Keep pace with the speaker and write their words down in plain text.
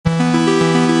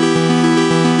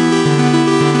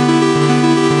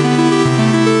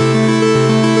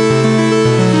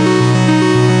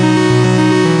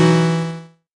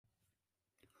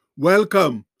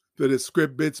Welcome to the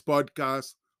Script Bits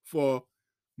podcast for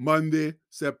Monday,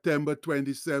 September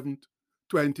 27th,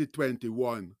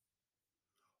 2021.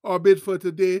 Our bit for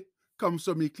today comes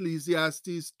from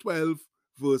Ecclesiastes 12,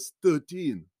 verse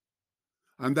 13.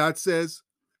 And that says,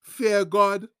 "Fear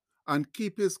God and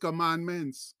keep his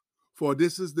commandments, for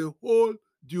this is the whole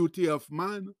duty of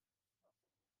man."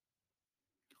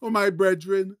 Oh, my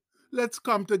brethren, let's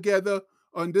come together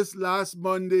on this last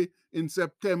Monday in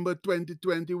September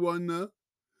 2021.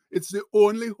 It's the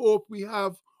only hope we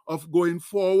have of going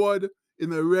forward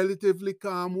in a relatively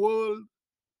calm world.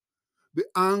 The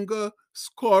anger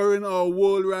scoring our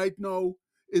world right now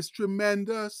is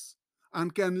tremendous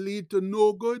and can lead to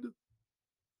no good.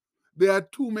 There are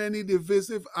too many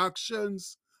divisive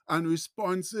actions and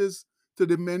responses to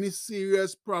the many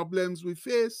serious problems we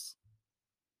face.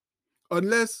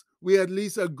 Unless we at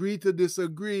least agree to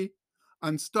disagree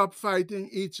and stop fighting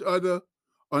each other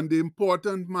on the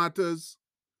important matters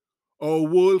our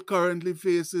world currently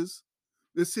faces,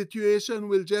 the situation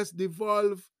will just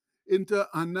devolve into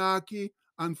anarchy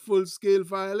and full-scale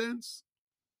violence.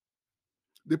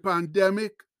 The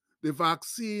pandemic, the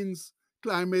vaccines,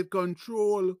 climate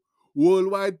control,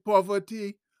 worldwide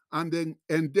poverty, and the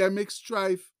endemic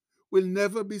strife will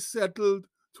never be settled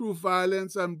through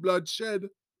violence and bloodshed,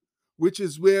 which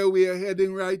is where we are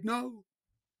heading right now.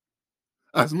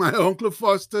 As my Uncle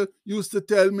Foster used to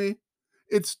tell me,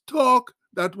 it's talk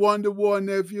that won the war,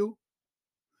 nephew.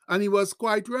 And he was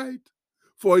quite right,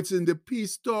 for it's in the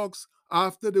peace talks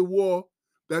after the war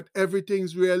that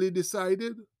everything's really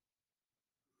decided.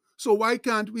 So why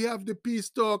can't we have the peace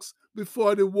talks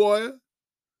before the war?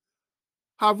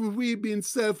 Haven't we been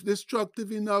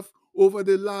self-destructive enough over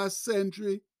the last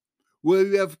century, where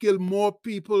we have killed more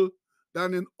people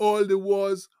than in all the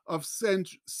wars of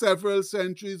several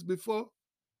centuries before?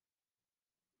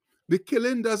 The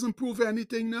killing doesn't prove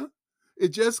anything now. It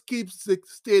just keeps the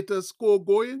status quo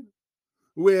going,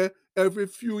 where every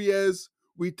few years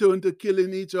we turn to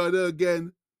killing each other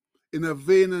again in a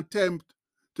vain attempt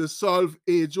to solve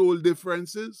age-old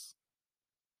differences.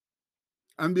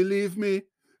 And believe me,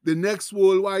 the next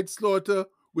worldwide slaughter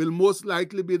will most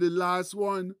likely be the last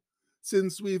one,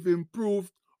 since we've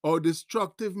improved our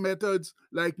destructive methods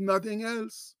like nothing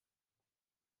else.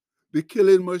 The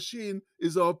killing machine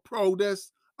is our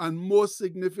proudest and most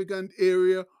significant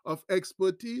area of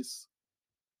expertise.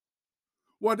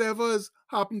 Whatever has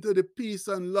happened to the peace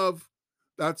and love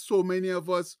that so many of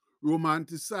us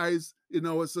romanticize in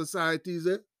our societies?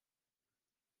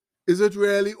 Is it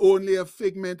really only a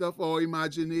figment of our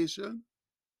imagination?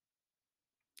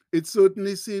 It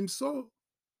certainly seems so,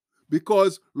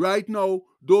 because right now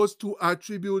those two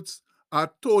attributes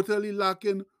are totally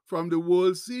lacking from the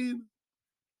world scene.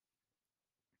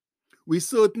 We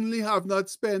certainly have not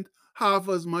spent half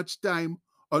as much time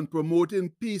on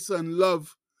promoting peace and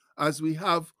love as we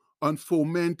have on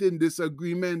fomenting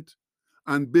disagreement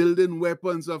and building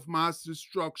weapons of mass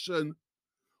destruction,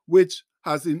 which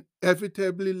has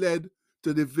inevitably led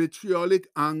to the vitriolic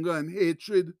anger and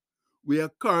hatred we are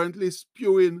currently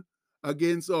spewing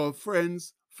against our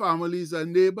friends, families,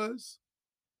 and neighbors.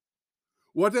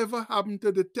 Whatever happened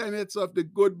to the tenets of the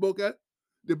good book,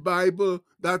 the Bible?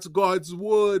 That's God's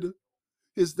word,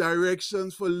 his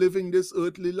directions for living this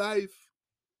earthly life.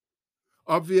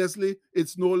 Obviously,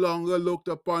 it's no longer looked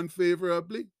upon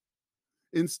favorably.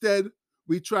 Instead,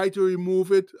 we try to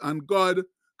remove it and God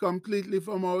completely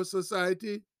from our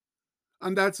society.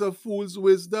 And that's a fool's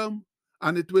wisdom,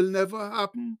 and it will never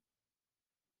happen.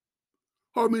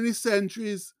 How many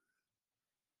centuries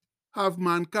have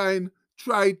mankind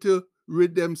tried to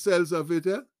rid themselves of it?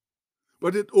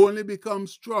 But it only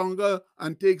becomes stronger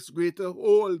and takes greater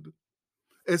hold,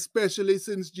 especially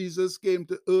since Jesus came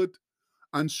to earth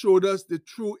and showed us the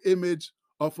true image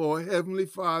of our Heavenly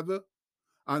Father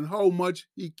and how much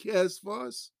he cares for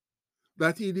us,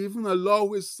 that he'd even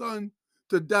allow his Son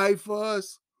to die for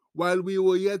us while we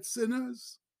were yet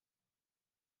sinners.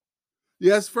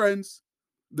 Yes, friends,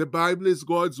 the Bible is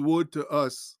God's word to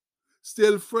us,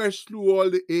 still fresh through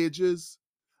all the ages,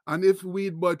 and if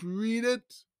we'd but read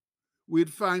it,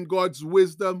 we'd find God's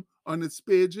wisdom on its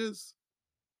pages.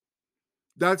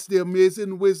 That's the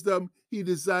amazing wisdom he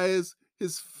desires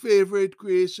his favorite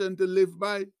creation to live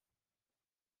by.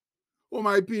 Oh,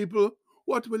 my people,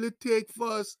 what will it take for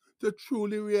us to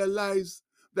truly realize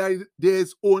that there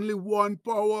is only one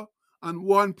power and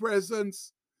one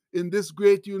presence in this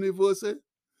great universe,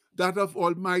 that of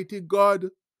Almighty God,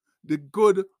 the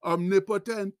good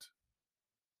omnipotent?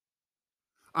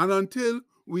 And until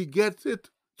we get it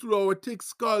through our thick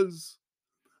skulls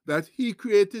that he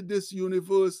created this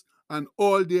universe and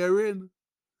all therein,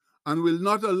 and will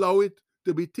not allow it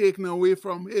to be taken away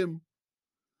from him.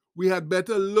 We had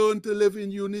better learn to live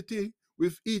in unity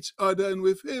with each other and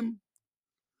with him.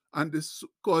 And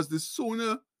because the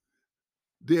sooner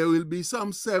there will be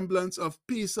some semblance of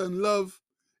peace and love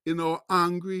in our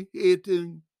angry,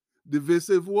 hating,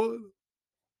 divisive world.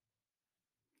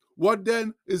 What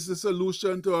then is the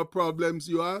solution to our problems,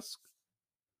 you ask?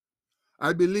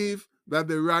 I believe that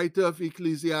the writer of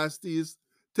Ecclesiastes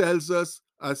tells us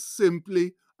as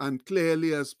simply and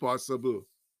clearly as possible.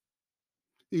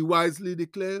 He wisely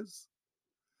declares,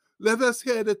 "Let us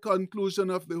hear the conclusion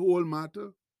of the whole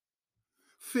matter.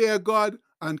 Fear God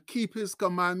and keep his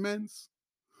commandments,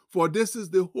 for this is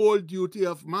the whole duty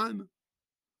of man.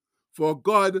 For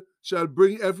God shall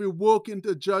bring every work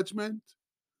into judgment,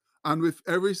 and with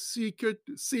every secret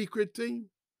thing,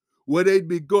 whether it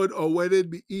be good or whether it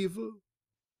be evil."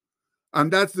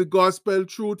 And that's the gospel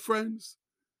truth, friends.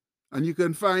 And you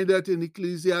can find that in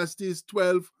Ecclesiastes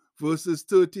 12, verses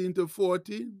 13 to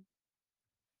 14.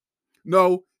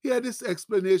 Now, hear this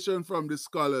explanation from the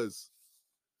scholars.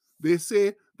 They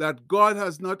say that God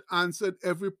has not answered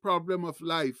every problem of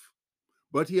life,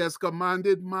 but he has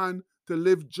commanded man to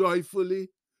live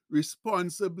joyfully,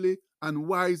 responsibly, and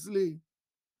wisely.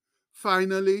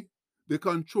 Finally, the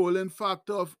controlling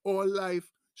factor of all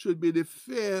life should be the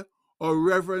fear or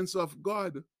reverence of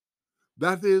God.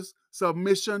 That is,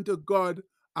 submission to God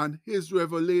and his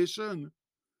revelation.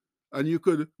 And you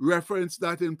could reference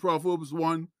that in Proverbs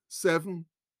 1:7.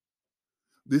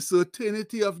 The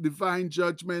certainty of divine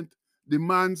judgment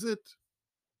demands it.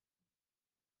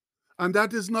 And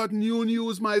that is not new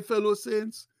news, my fellow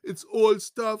saints. It's old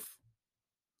stuff.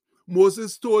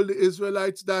 Moses told the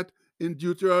Israelites that in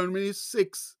Deuteronomy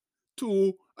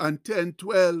 6:2 and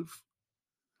 10:12.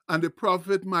 And the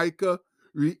prophet Micah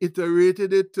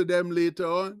reiterated it to them later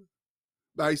on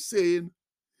by saying,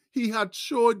 "He had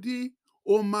showed thee,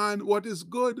 O man, what is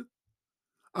good,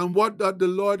 and what doth the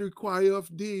Lord require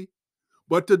of thee,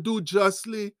 but to do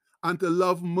justly, and to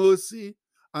love mercy,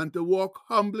 and to walk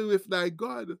humbly with thy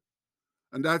God."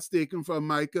 And that's taken from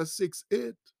Micah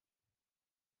 6:8.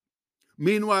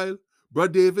 Meanwhile,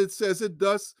 Brother David says it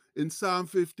thus in Psalm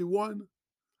 51,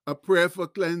 a prayer for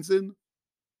cleansing.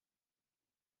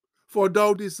 "For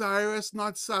thou desirest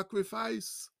not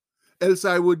sacrifice, else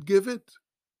I would give it.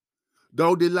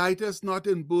 Thou delightest not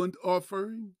in burnt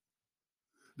offering.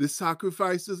 The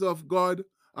sacrifices of God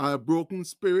are a broken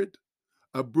spirit,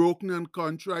 a broken and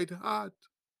contrite heart.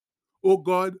 O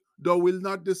God, thou wilt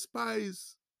not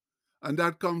despise." And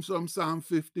that comes from Psalm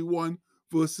 51,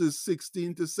 verses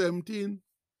 16 to 17.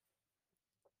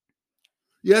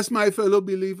 Yes, my fellow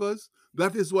believers,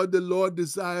 that is what the Lord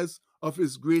desires of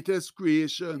his greatest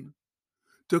creation,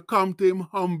 to come to him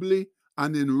humbly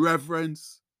and in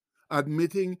reverence,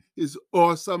 admitting his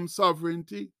awesome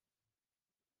sovereignty.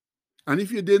 And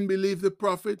if you didn't believe the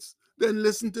prophets, then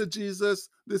listen to Jesus,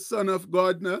 the Son of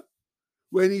God, now,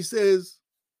 when he says,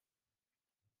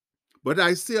 "But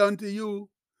I say unto you,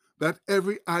 that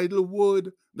every idle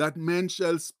word that men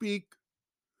shall speak,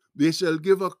 they shall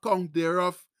give account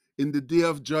thereof in the day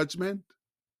of judgment.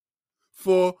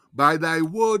 For by thy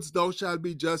words thou shalt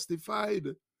be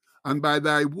justified, and by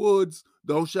thy words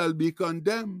thou shalt be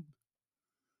condemned."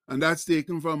 And that's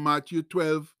taken from Matthew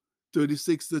 12,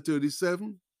 36 to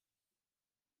 37.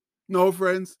 Now,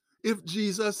 friends, if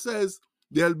Jesus says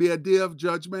there'll be a day of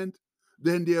judgment,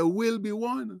 then there will be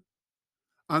one.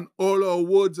 And all our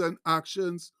words and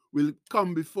actions will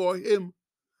come before him,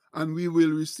 and we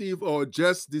will receive our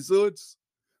just deserts,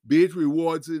 be it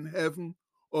rewards in heaven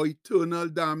or eternal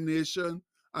damnation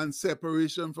and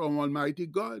separation from Almighty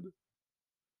God.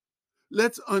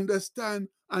 Let's understand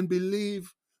and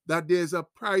believe that there's a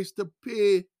price to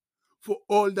pay for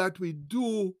all that we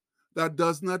do that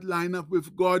does not line up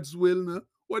with God's will. No?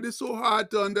 What is so hard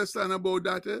to understand about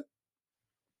that?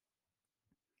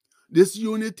 This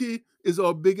unity is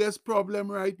our biggest problem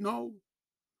right now.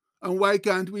 And why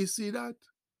can't we see that?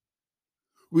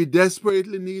 We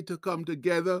desperately need to come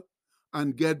together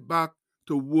and get back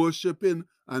to worshiping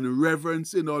and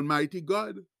reverencing Almighty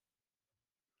God.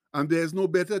 And there's no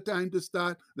better time to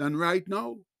start than right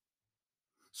now.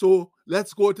 So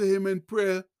let's go to him in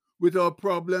prayer with our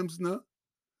problems now,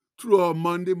 through our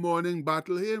Monday morning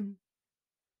battle hymn.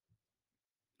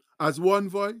 As one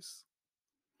voice,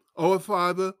 "Our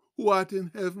Father who art in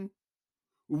heaven,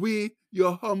 we,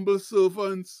 your humble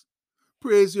servants,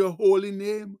 praise your holy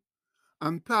name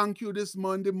and thank you this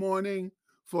Monday morning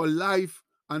for life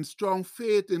and strong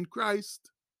faith in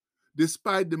Christ,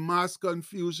 despite the mass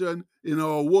confusion in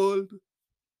our world.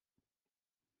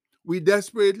 We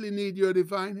desperately need your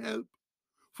divine help,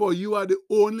 for you are the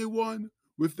only one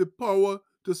with the power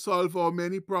to solve our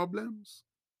many problems.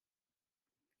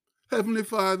 Heavenly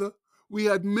Father, we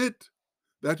admit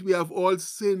that we have all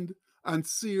sinned and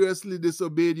seriously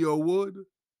disobeyed your word.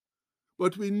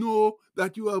 But we know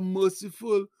that you are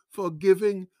merciful,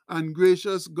 forgiving, and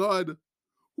gracious God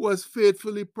who has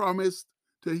faithfully promised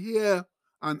to hear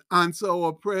and answer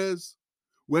our prayers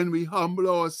when we humble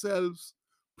ourselves,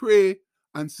 pray,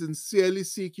 and sincerely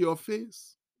seek your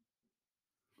face.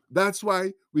 That's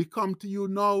why we come to you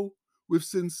now with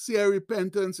sincere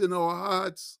repentance in our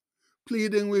hearts,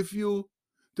 pleading with you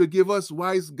to give us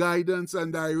wise guidance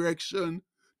and direction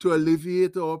to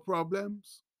alleviate our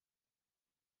problems.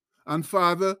 And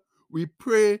Father, we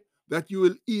pray that you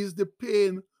will ease the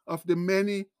pain of the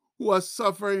many who are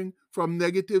suffering from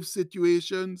negative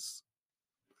situations.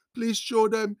 Please show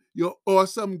them your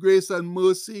awesome grace and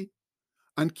mercy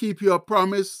and keep your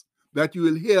promise that you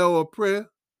will hear our prayer,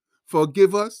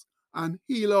 forgive us, and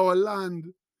heal our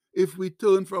land if we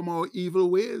turn from our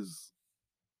evil ways.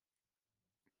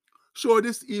 Show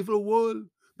this evil world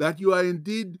that you are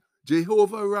indeed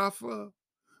Jehovah Rapha,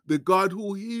 the God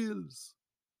who heals.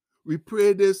 We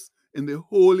pray this in the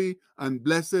holy and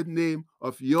blessed name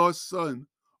of your Son,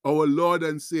 our Lord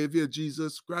and Savior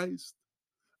Jesus Christ.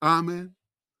 Amen.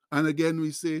 And again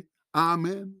we say,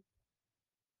 Amen.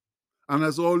 And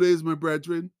as always, my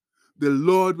brethren, the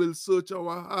Lord will search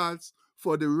our hearts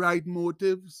for the right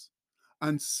motives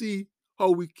and see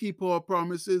how we keep our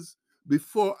promises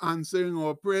before answering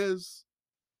our prayers.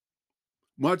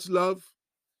 Much love.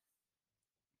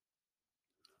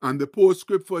 And the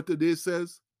postscript for today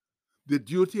says, the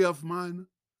duty of man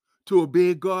to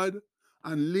obey God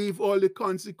and leave all the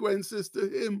consequences to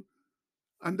him.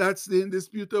 And that's the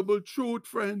indisputable truth,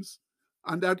 friends.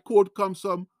 And that quote comes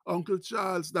from Uncle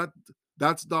Charles.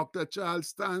 That's Dr. Charles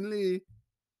Stanley.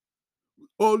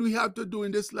 All we have to do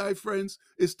in this life, friends,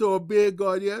 is to obey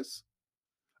God, yes?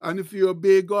 And if you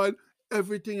obey God,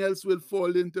 everything else will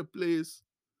fall into place.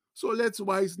 So let's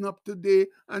wisen up today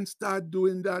and start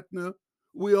doing that now.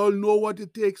 We all know what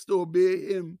it takes to obey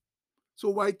him. So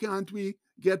why can't we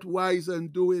get wise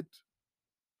and do it?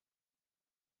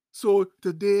 So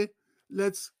today,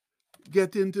 let's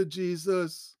get into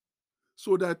Jesus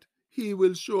so that he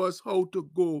will show us how to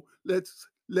go.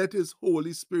 Let his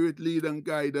Holy Spirit lead and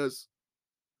guide us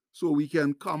so we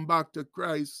can come back to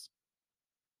Christ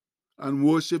and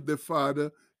worship the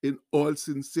Father in all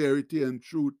sincerity and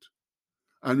truth.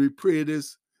 And we pray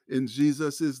this in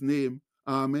Jesus' name.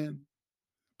 Amen.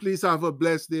 Please have a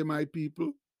blessed day, my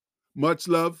people. Much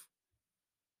love.